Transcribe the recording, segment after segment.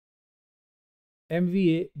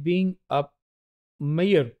MVA being a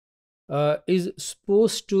measure is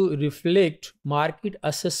supposed to reflect market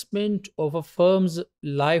assessment of a firm's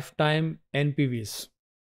lifetime NPVs.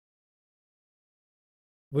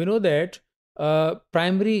 We know that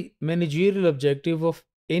primary managerial objective of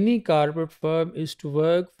any corporate firm is to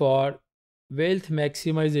work for wealth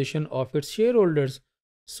maximization of its shareholders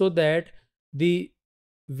so that the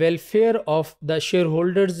welfare of the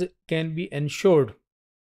shareholders can be ensured.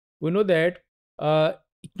 We know that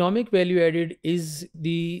economic value added is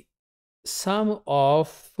the sum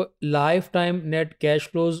of lifetime net cash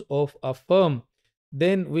flows of a firm.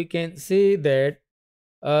 Then we can say that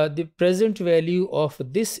the present value of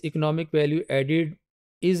this economic value added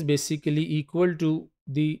is basically equal to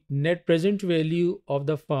the net present value of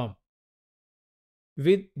the firm.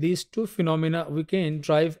 With these two phenomena, we can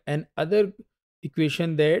drive another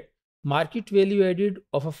equation that market value added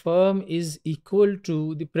of a firm is equal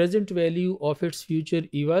to the present value of its future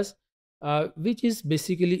EVAs, which is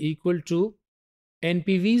basically equal to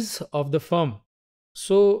NPVs of the firm.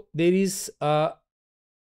 So there is a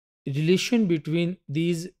relation between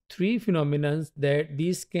these three phenomena that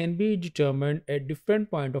these can be determined at different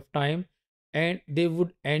point of time and they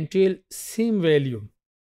would entail same value.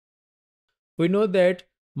 We know that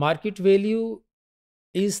market value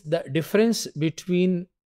is the difference between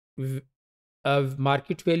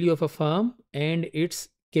market value of a firm and its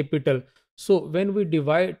capital. So when we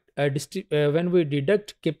when we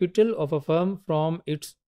deduct capital of a firm from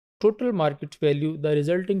its total market value, the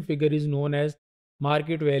resulting figure is known as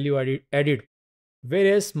market value added.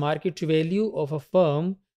 Whereas market value of a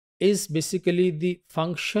firm is basically the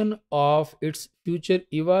function of its future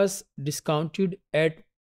EVAs discounted at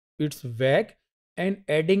its WACC and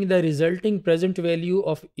adding the resulting present value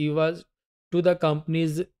of EVAs to the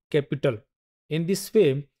company's capital. In this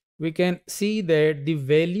way, we can see that the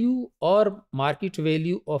value or market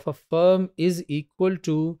value of a firm is equal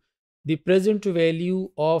to the present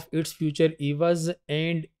value of its future EVAs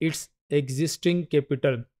and its existing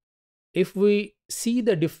capital. If we see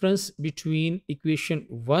the difference between equation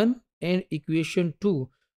 1 and equation 2,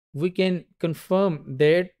 we can confirm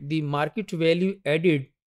that the market value added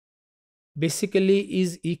basically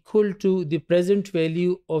is equal to the present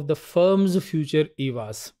value of the firm's future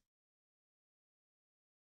EVAs.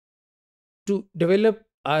 To develop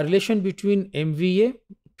a relation between MVA,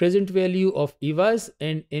 present value of EVAs,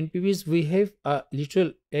 and NPVs, we have a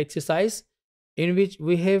little exercise in which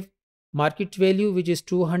we have market value, which is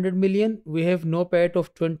 200 million, we have NOPAT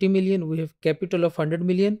of 20 million, we have capital of 100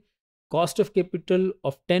 million, cost of capital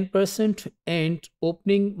of 10%, and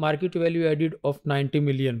opening market value added of 90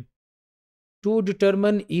 million. To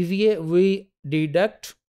determine EVA, we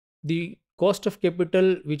deduct the cost of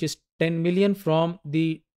capital, which is 10 million, from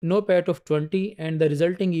the NOPAT of 20, and the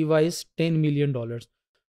resulting EVA is $10 million.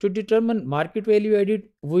 To determine market value added,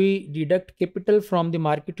 we deduct capital from the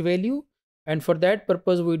market value, and for that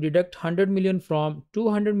purpose we deduct 100 million from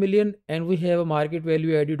 200 million, and we have a market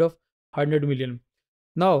value added of 100 million.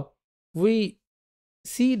 Now we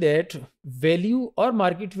see that value or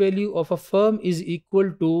market value of a firm is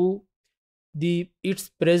equal to its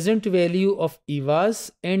present value of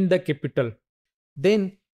EVAs and the capital.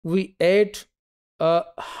 Then we add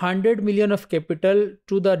 100 million of capital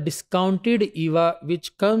to the discounted EVA,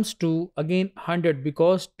 which comes to again 100,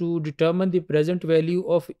 because to determine the present value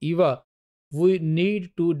of EVA we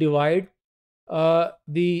need to divide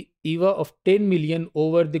the EVA of 10 million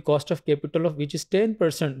over the cost of capital of which is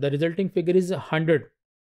 10%. The resulting figure is 100.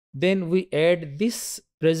 Then we add this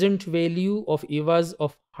present value of EVAs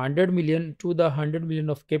of 100 million to the 100 million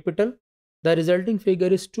of capital. The resulting figure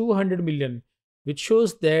is 200 million, which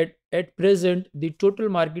shows that at present the total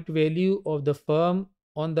market value of the firm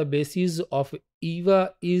on the basis of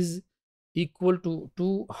EVA is equal to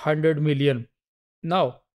 200 million.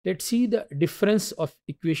 Now let's see the difference of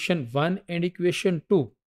equation 1 and equation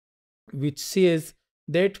 2, which says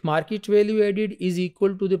that market value added is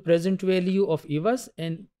equal to the present value of EVAs,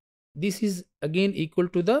 and this is again equal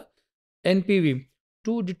to the NPV.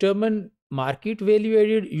 To determine market value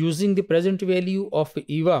added using the present value of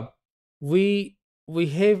EVA, we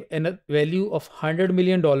have a value of $100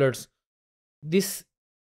 million. This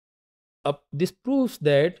proves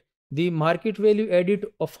that the market value added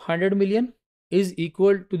of 100 million is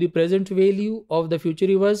equal to the present value of the future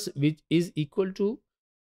EVAs, which is equal to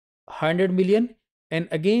 100 million, and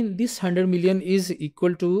again this 100 million is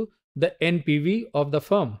equal to the NPV of the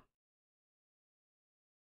firm.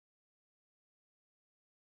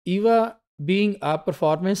 EVA being a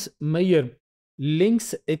performance measure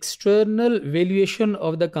links external valuation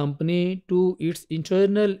of the company to its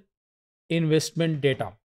internal investment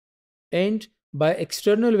data, and By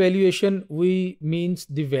external valuation, we means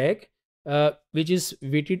the WACC, which is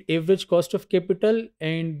weighted average cost of capital,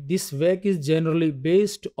 and this WACC is generally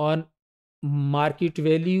based on market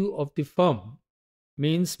value of the firm,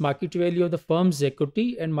 means market value of the firm's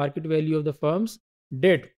equity and market value of the firm's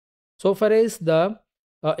debt. So far as the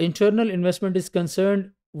internal investment is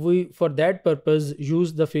concerned, we for that purpose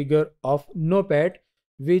use the figure of NOPAT,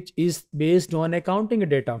 which is based on accounting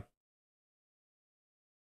data.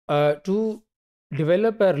 To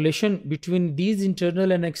develop a relation between these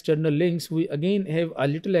internal and external links, we again have a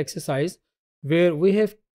little exercise where we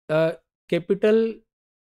have capital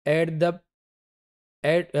at the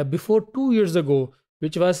at before 2 years ago,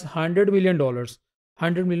 which was $100 million,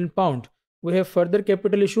 100 million pound. We have further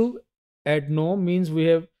capital issue at no, means we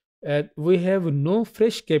have no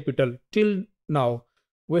fresh capital till now.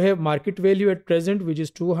 We have market value at present, which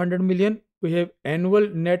is 200 million. We have annual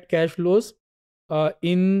net cash flows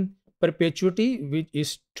in perpetuity, which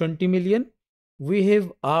is 20 million. We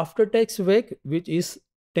have after tax WACC, which is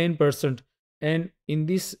 10%. And in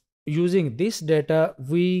this, using this data,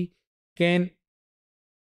 we can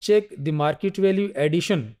check the market value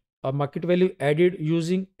addition or market value added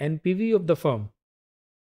using NPV of the firm.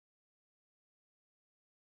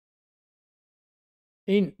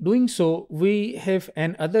 In doing so, we have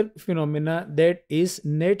another phenomena, that is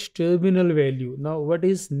net terminal value. Now, what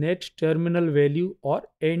is net terminal value or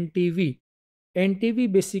NTV?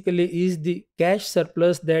 NTV basically is the cash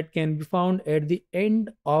surplus that can be found at the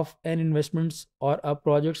end of an investment's or a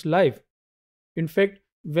project's life. In fact,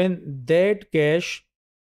 when that cash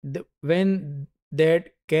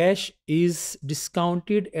is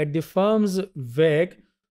discounted at the firm's WACC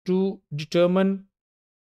to determine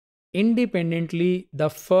independently the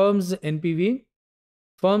firm's NPV.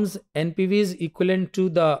 Firm's NPV is equivalent to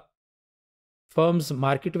the firm's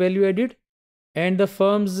market value added and the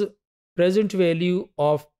firm's present value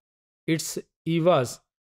of its EVAs.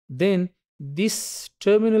 Then this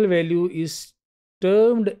terminal value is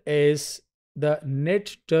termed as the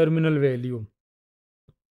net terminal value.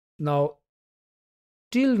 Now,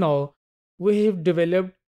 till now, we have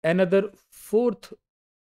developed another fourth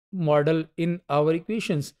model in our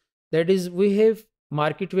equations. That is, we have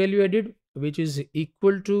market value added, which is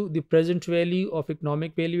equal to the present value of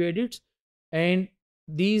economic value added, and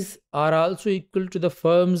these are also equal to the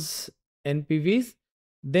firm's NPVs.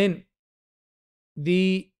 Then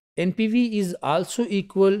the NPV is also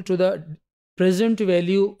equal to the present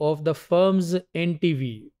value of the firm's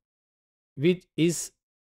NTV, which is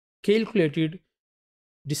calculated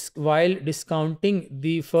while discounting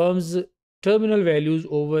the firm's terminal values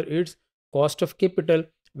over its cost of capital,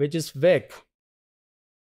 which is WACC.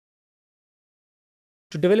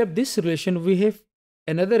 To develop this relation, we have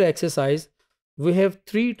another exercise. We have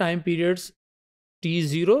three time periods: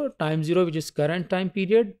 T0, time 0, which is current time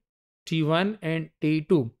period, T1 and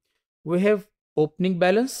T2. We have opening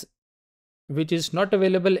balance, which is not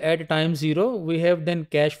available at time 0. We have then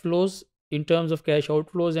cash flows in terms of cash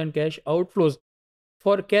outflows and cash outflows.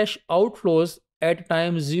 For cash outflows at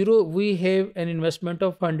time 0, we have an investment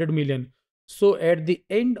of 100 million. So at the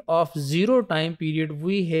end of 0 time period,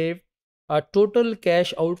 we have a total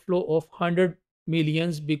cash outflow of 100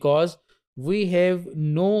 millions because we have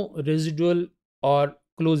no residual or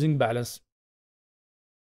closing balance.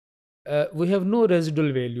 We have no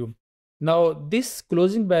residual value. Now, this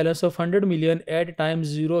closing balance of 100 million at time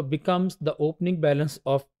 0 becomes the opening balance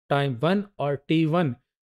of time 1 or T1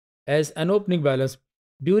 as an opening balance.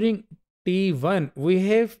 During T1, we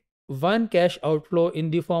have one cash outflow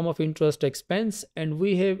in the form of interest expense, and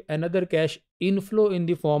we have another cash inflow in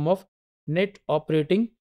the form of net operating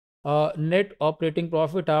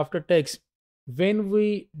profit after tax. When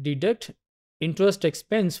we deduct interest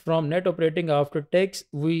expense from net operating after tax,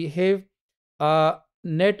 we have a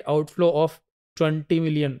net outflow of 20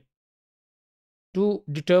 million. To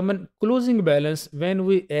determine closing balance, when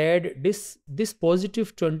we add this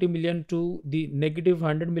positive 20 million to the negative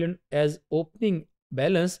 100 million as opening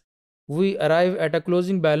balance, we arrive at a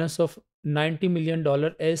closing balance of $90 million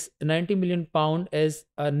as 90 million pound as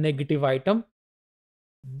a negative item.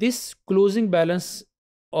 This closing balance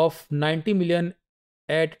of 90 million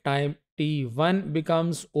at time T1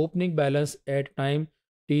 becomes opening balance at time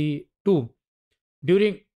T2.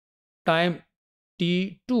 During time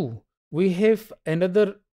T2, we have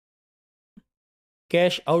another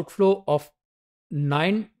cash outflow of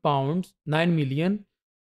 9 million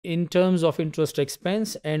in terms of interest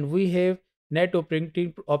expense, and we have net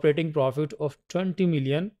operating profit of 20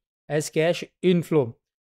 million as cash inflow.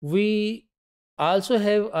 We also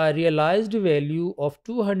have a realized value of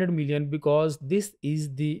 200 million because this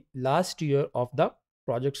is the last year of the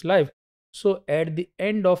project's life. So at the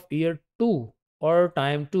end of year 2 or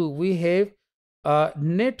time 2, we have a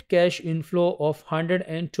net cash inflow of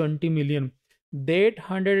 120 million. That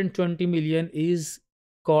 120 million is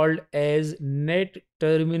called as net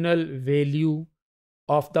terminal value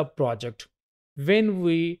of the project. When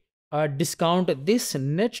we discount this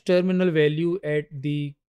net terminal value at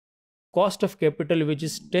the cost of capital, which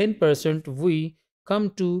is 10%, we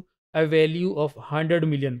come to a value of 100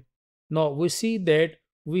 million. Now we see that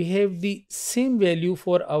we have the same value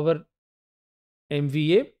for our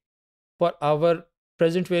MVA, for our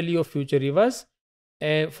present value of future reverse,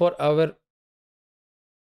 and for our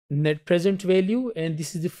net present value, and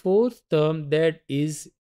this is the fourth term that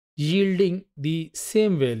is yielding the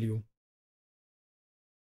same value.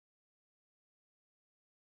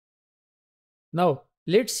 Now,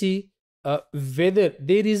 let's see whether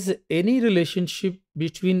there is any relationship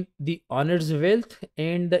between the owner's wealth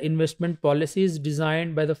and the investment policies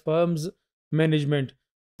designed by the firm's management.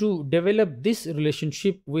 To develop this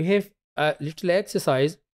relationship, we have a little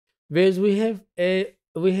exercise where we have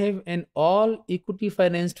an all equity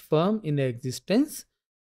financed firm in existence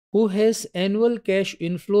who has annual cash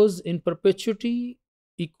inflows in perpetuity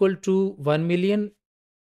equal to 1 million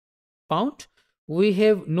pound. We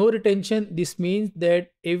have no retention. This means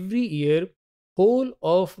that every year whole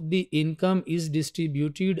of the income is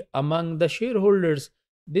distributed among the shareholders.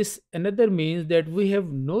 This another means that we have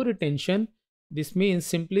no retention. This means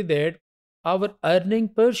simply that our earning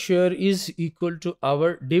per share is equal to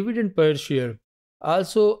our dividend per share.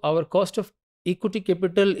 Also, our cost of equity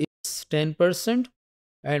capital is 10%,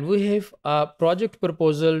 and we have a project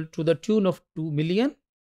proposal to the tune of 2 million.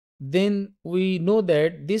 Then we know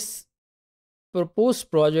that this proposed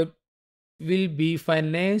project will be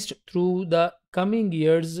financed through the coming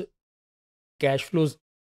years cash flows.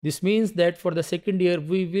 This means that for the second year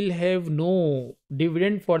we will have no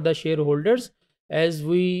dividend for the shareholders, as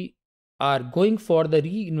we are going for the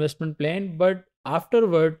reinvestment plan, but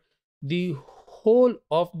afterward the whole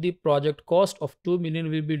of the project cost of 2 million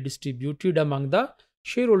will be distributed among the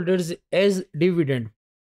shareholders as dividend.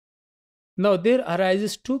 Now there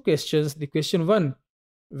arises two questions. The question one,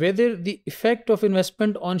 whether the effect of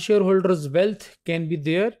investment on shareholders' wealth can be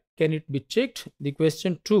there, can it be checked? The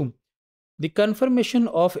question two, the confirmation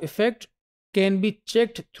of effect can be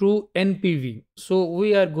checked through NPV. So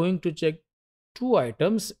we are going to check two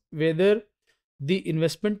items: whether the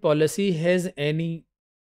investment policy has any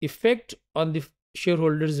effect on the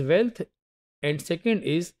shareholders' wealth, and second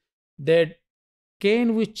is that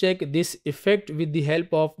can we check this effect with the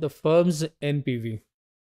help of the firm's NPV.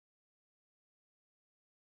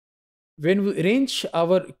 When we arrange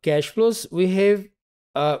our cash flows, we have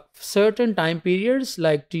certain time periods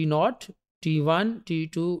like T naught, T1,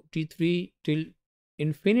 T2, T3 till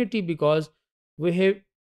infinity, because we have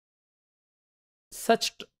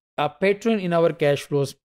such a pattern in our cash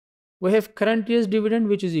flows. We have current year's dividend,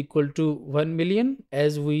 which is equal to 1 million,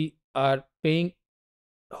 as we are paying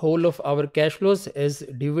whole of our cash flows as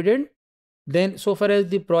dividend. Then so far as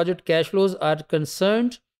the project cash flows are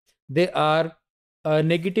concerned, they are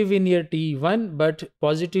negative in year T1 but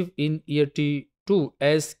positive in year T2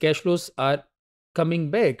 as cash flows are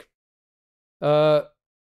coming back.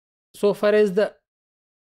 So far as the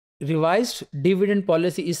revised dividend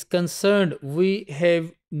policy is concerned, we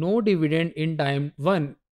have no dividend in time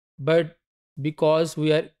 1, but because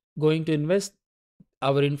we are going to invest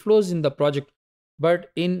our inflows in the project,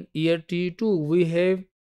 but in year T2 we have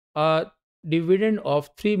a dividend of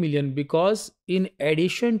 3 million, because in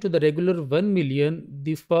addition to the regular 1 million,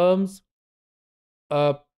 the firm's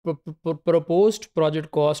proposed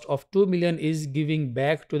project cost of 2 million is giving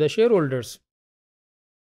back to the shareholders.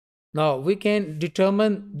 Now we can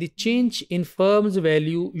determine the change in firm's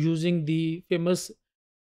value using the famous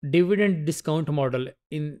dividend discount model.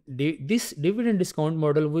 In this dividend discount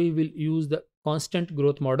model, we will use the constant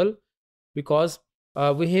growth model, because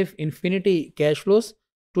we have infinity cash flows.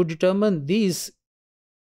 To determine these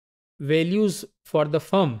values for the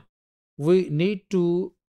firm, we need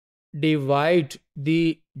to divide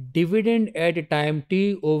the dividend at a time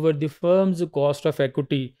t over the firm's cost of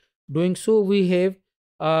equity. Doing so, we have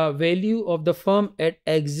a value of the firm at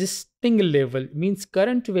existing level, means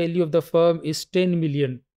current value of the firm is 10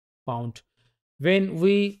 million pound. When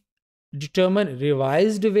we determine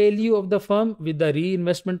revised value of the firm with the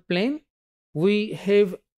reinvestment plan, we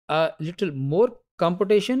have a little more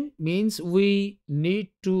computation, means we need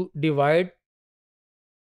to divide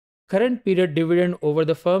current period dividend over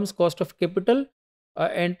the firm's cost of capital,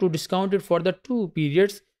 and to discount it for the 2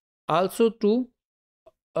 periods, also to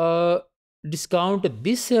discount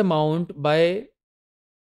this amount by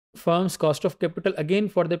firm's cost of capital again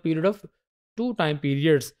for the period of two time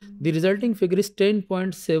periods, the resulting figure is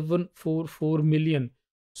 10.744 million.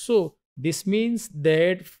 So this means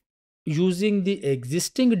that using the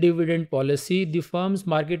existing dividend policy, the firm's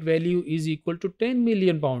market value is equal to 10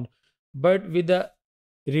 million pound. But with the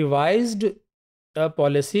revised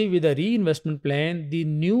policy, with a reinvestment plan, the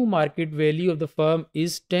new market value of the firm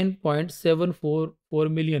is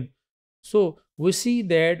 10.744 million. So we see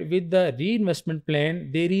that with the reinvestment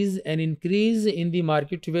plan, there is an increase in the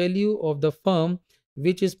market value of the firm,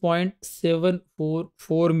 which is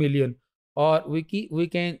 0.744 million. Or we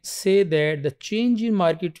can say that the change in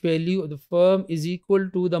market value of the firm is equal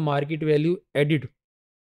to the market value added,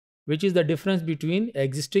 which is the difference between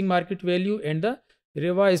existing market value and the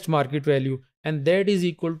revised market value, and that is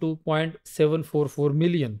equal to 0.744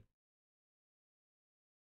 million.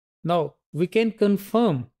 Now we can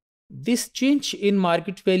confirm this change in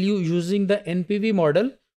market value using the NPV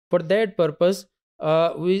model. For that purpose,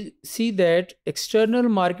 we see that external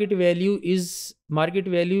market value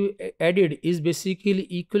added is basically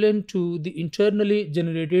equivalent to the internally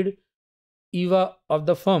generated EVA of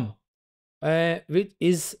the firm, which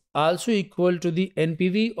is also equal to the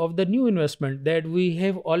NPV of the new investment that we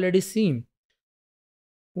have already seen.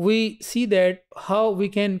 We see that how we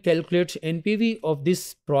can calculate NPV of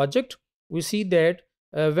this project. We see that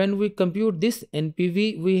when we compute this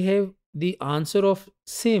NPV, we have the answer of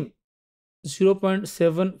same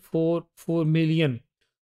 0.744 million.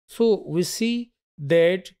 So we see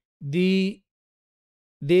that there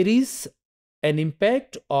is an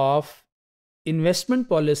impact of investment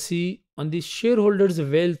policy on the shareholders'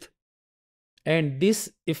 wealth, and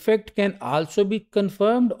this effect can also be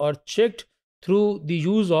confirmed or checked through the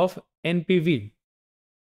use of NPV.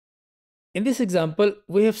 In this example,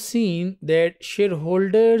 we have seen that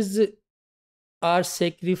shareholders are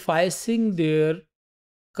sacrificing their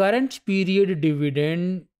current period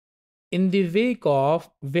dividend in the wake of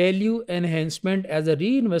value enhancement as a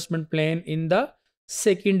reinvestment plan in the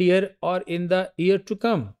second year or in the year to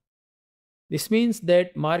come. This means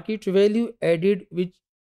that market value added, which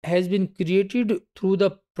has been created through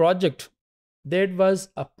the project, that was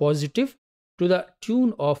a positive to the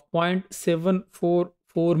tune of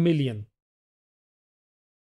 0.744 million.